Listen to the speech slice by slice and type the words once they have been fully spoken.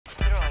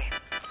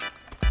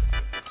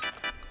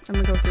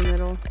I'm gonna go through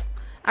middle.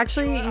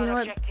 Actually, you know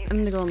what? I'm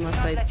gonna go on left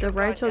side. The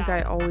right shield guy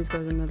always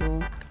goes in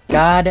middle.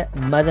 God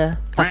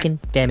motherfucking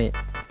damn it.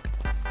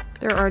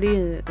 They're already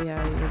in,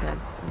 yeah, you're dead.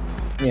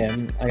 Yeah,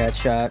 I got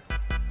shot.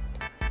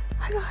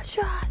 I got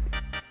shot.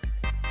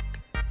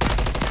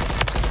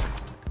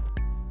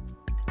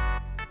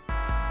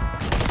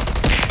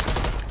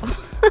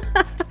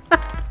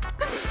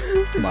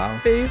 Wow.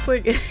 His face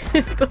like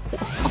hit the wall.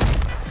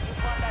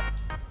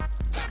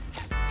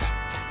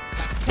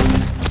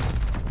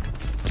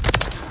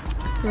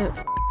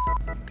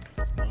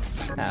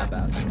 How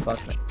about you?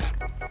 Fuck me.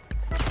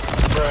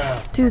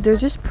 Dude, they're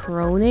just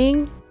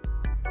proning.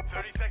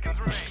 30 seconds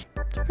remaining.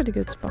 It's a pretty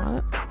good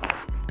spot.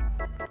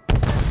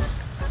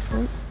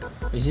 Oh.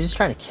 Is he just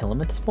trying to kill him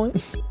at this point?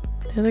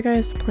 The other guy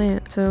has to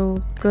plant,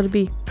 so go to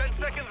B. 10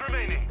 seconds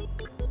remaining.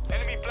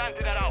 Enemy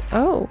planted at Alpha.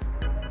 Oh.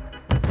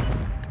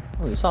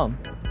 Oh, you saw him.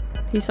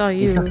 He saw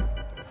you.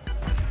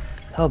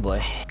 Oh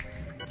boy.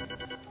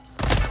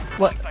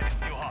 What?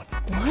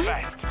 What?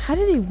 How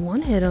did he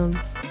one hit him?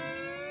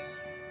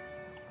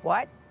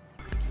 What?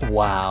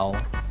 Wow.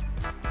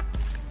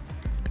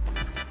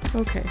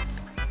 Okay.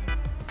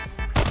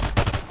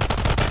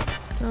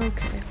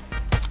 Okay.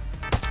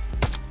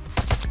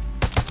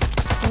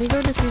 Can you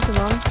go defuse the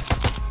bomb?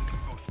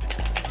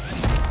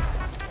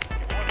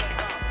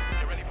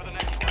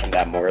 And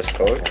that Morse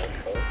code.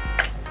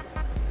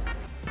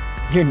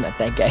 You're not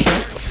that guy.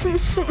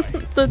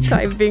 The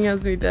typing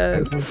has me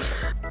dead.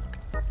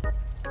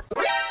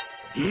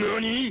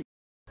 NANI?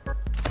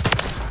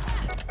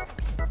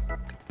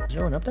 Is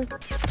there one up there?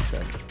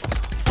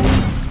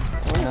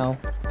 Ow,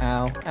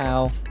 ow,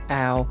 ow,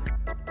 ow.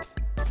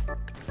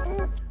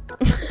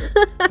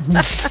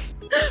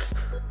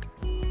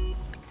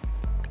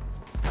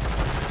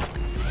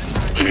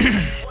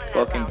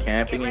 Fucking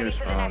camping in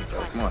response, bro.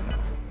 Come on now.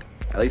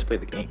 At least play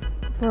the game.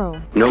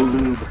 Bro. No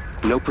lube,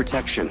 no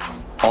protection.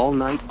 All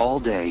night, all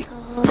day.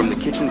 From the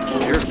kitchen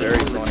floor. You're very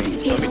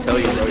funny. Let me tell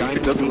you, bro. You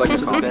should go through like a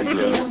combat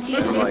show.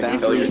 And like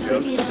tell your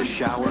jokes. To the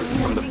shower,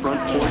 from the front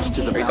porch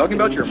to the Are you talking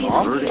about your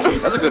mom?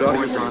 That's a good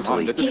argument for your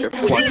mom. Good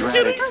description. He's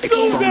getting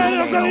so bad,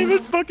 I'm not even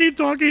fucking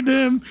talking to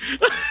him.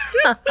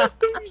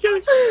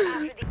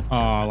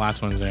 Oh,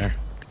 last one's there.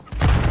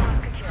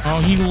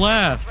 Oh, he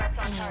left.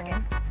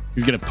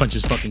 He's gonna punch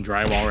his fucking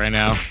drywall right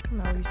now.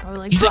 No, he's probably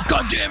like, He's like,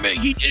 God damn it,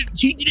 he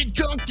didn't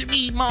talk to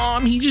me,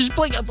 mom. He just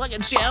played a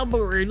fucking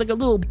soundboard like a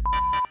little.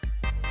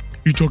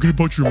 You talking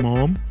about your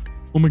mom?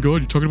 Oh my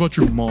god, you talking about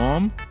your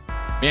mom?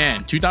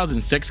 Man,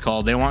 2006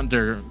 called. They want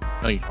their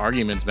like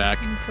arguments back.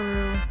 for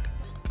real.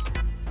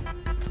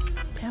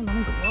 Damn,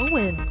 I'm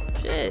glowing.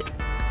 Shit.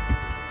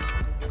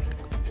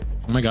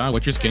 Oh my god,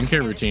 what's your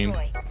skincare routine?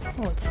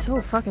 Oh, it's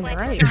so fucking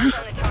bright.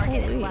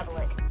 Holy.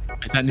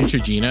 Is that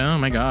Neutrogena? Oh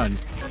my god.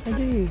 I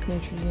do use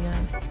Neutrogena.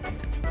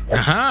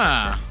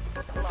 Aha!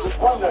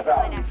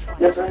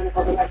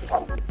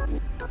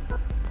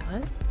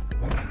 What?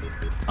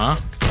 Huh?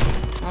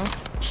 Huh?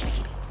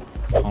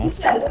 Oh. I'm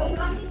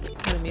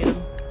gonna mute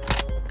him.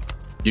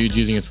 Dude's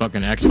using his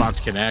fucking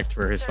Xbox Connect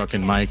for his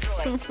fucking mic.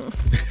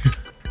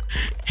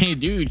 Hey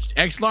dude,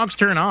 Xbox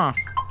turn off.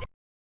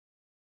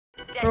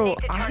 Bro,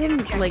 I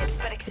am like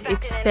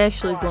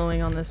especially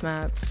glowing on this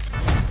map.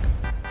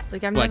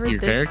 Like I'm Like never your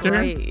this character?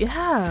 bright.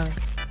 Yeah.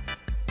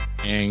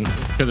 Dang,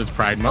 because it's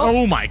Pride Month.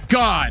 Oh my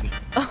god!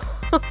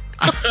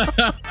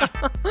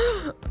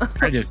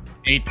 I just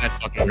ate that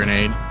fucking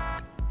grenade.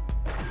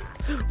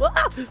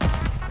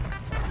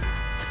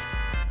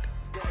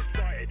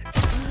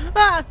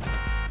 Ah!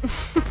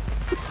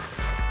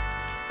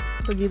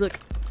 Boogie, look.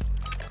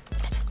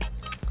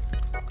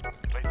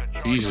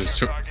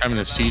 Jesus, having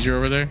a seizure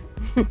over there?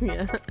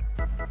 Yeah.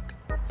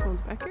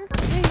 Someone's back here?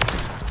 Hey,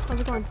 how's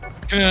it going?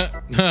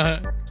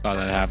 Saw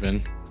that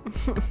happen.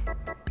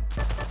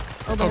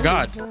 Oh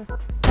god. Yeah.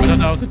 I thought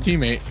that was a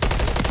teammate.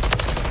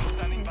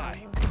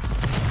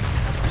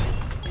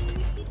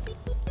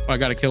 Oh, I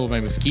got a kill with my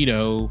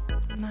mosquito.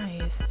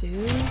 Nice,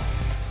 dude.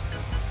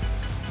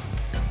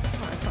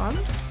 Oh, I saw him.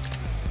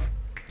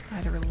 I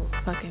had to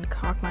fucking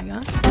cock my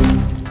gun.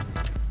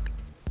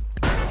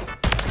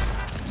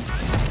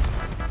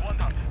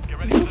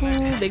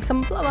 Ooh, big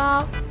summer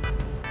blowout.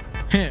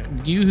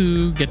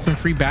 Yoo-hoo, get some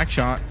free back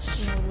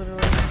shots. No, literally.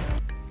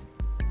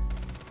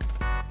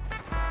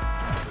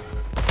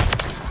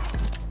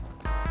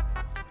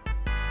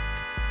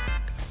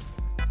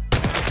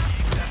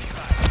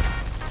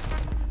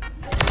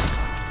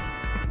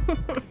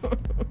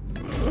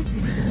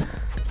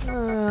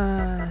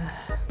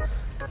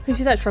 You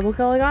see that treble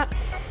kill I got?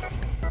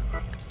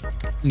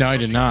 No, I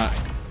did not.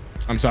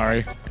 I'm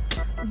sorry.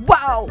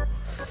 Wow!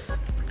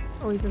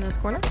 Oh, he's in this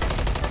corner?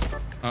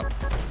 Oh,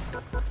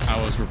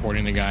 I was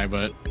reporting the guy,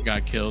 but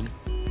got killed.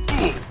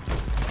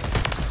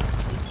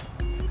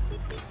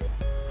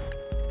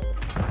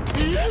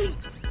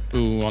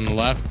 Ooh, on the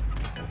left.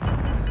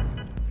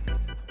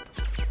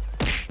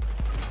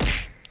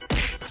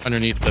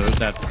 Underneath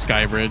that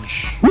sky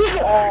bridge.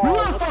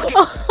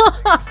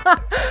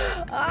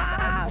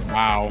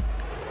 Wow.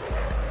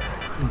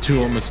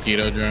 2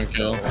 mosquito drone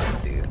kill.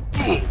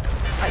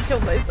 I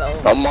killed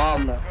myself. I'm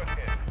mom now.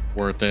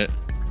 Worth it.